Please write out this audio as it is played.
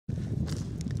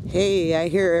Hey, I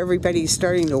hear everybody's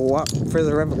starting to walk for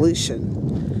the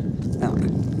revolution. Well,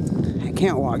 I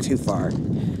can't walk too far.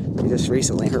 I just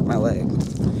recently hurt my leg.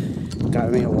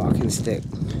 Got me a walking stick.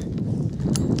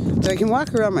 But I can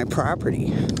walk around my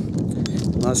property.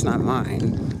 Well, it's not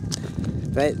mine.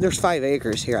 But there's 5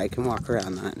 acres here I can walk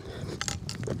around on.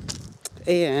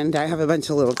 And I have a bunch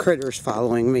of little critters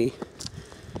following me.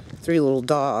 3 little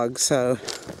dogs, so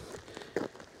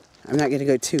I'm not going to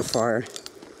go too far.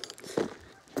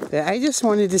 But I just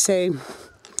wanted to say,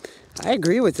 I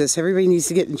agree with this. Everybody needs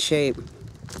to get in shape.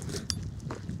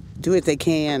 Do what they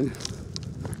can.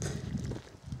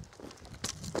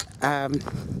 I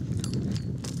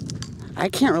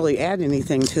can't really add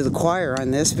anything to the choir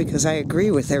on this because I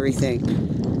agree with everything.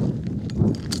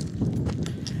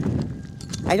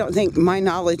 I don't think my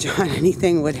knowledge on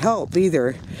anything would help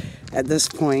either at this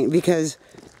point because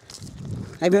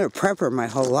I've been a prepper my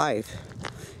whole life.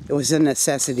 It was a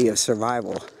necessity of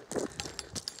survival.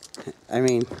 I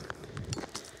mean,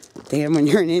 damn, when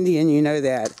you're an Indian, you know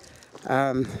that.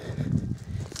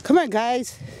 Come on,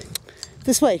 guys.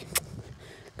 This way.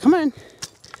 Come on.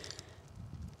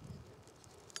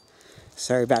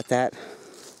 Sorry about that.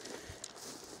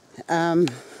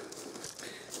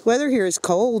 Weather here is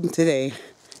cold today,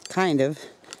 kind of.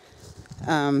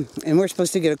 And we're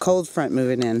supposed to get a cold front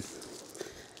moving in.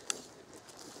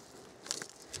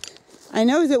 I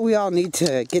know that we all need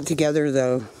to get together,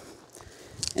 though,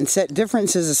 and set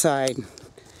differences aside.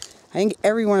 I think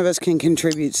every one of us can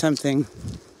contribute something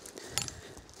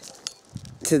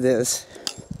to this.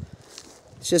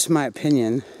 It's just my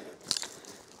opinion.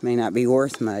 May not be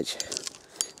worth much.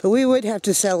 But we would have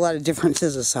to set a lot of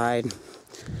differences aside.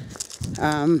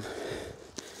 I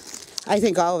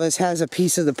think all of us has a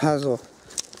piece of the puzzle.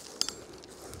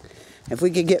 If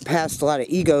we could get past a lot of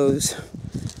egos,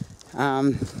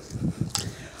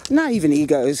 not even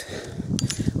egos,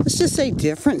 let's just say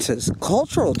differences,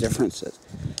 cultural differences,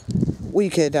 we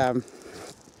could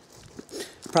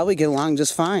probably get along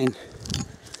just fine.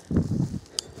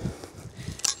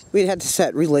 We'd have to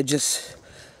set religious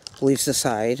beliefs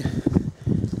aside,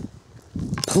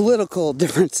 political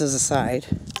differences aside,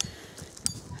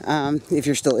 if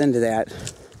you're still into that.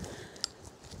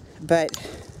 But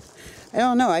I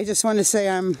don't know, I just want to say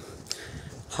I'm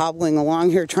hobbling along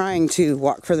here trying to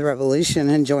walk for the revolution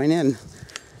and join in.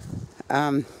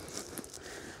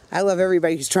 I love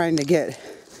everybody who's trying to get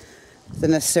the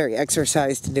necessary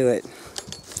exercise to do it.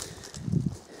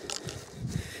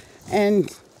 And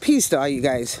peace to all you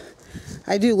guys.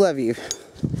 I do love you.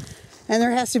 And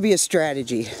there has to be a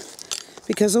strategy,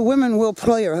 because the women will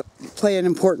play an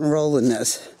important role in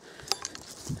this.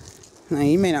 Now,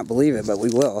 you may not believe it, but we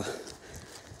will.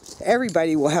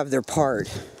 Everybody will have their part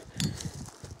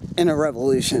in a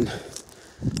revolution.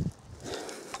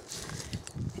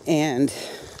 And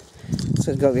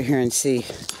so let's go over here and see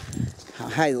how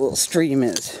high the little stream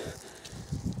is.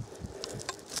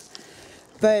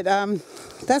 But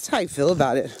that's how I feel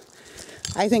about it.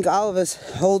 I think all of us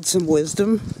hold some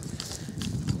wisdom,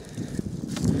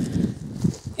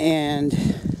 and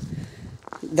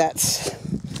that's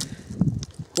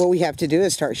what we have to do,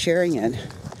 is start sharing it.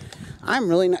 I'm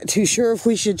really not too sure if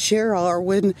we should share all our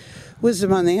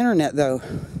wisdom on the internet, though.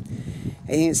 I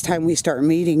think it's time we start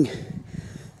meeting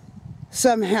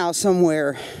somehow,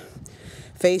 somewhere,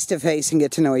 face to face, and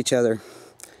get to know each other.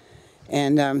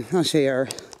 And I'll show you our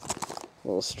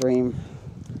little stream.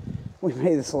 We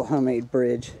made this little homemade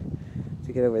bridge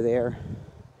to get over there.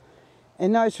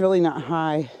 And no, it's really not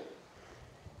high.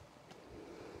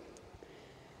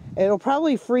 It'll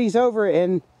probably freeze over,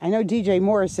 and I know DJ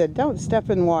Morris said don't step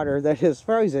in water that is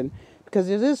frozen, because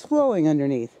it is flowing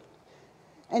underneath.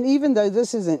 And even though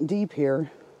this isn't deep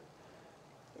here,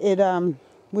 it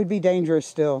would be dangerous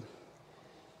still.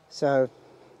 So,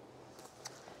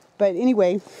 but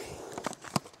anyway,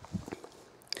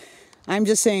 I'm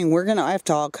just saying we're gonna have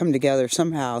to all come together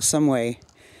somehow, some way.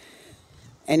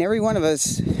 And every one of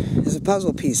us is a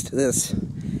puzzle piece to this.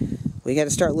 We got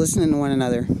to start listening to one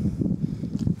another.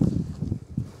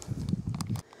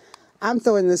 I'm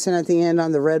throwing this in at the end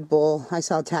on the Red Bull. I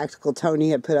saw Tactical Tony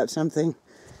had put up something.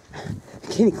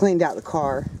 Kenny cleaned out the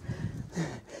car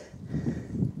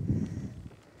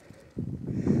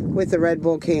with the Red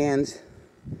Bull cans.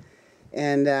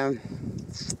 And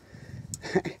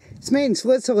it's made in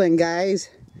Switzerland, guys.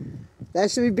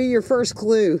 That should be your first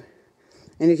clue.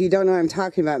 And if you don't know what I'm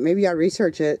talking about, maybe y'all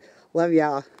research it. Love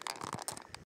y'all.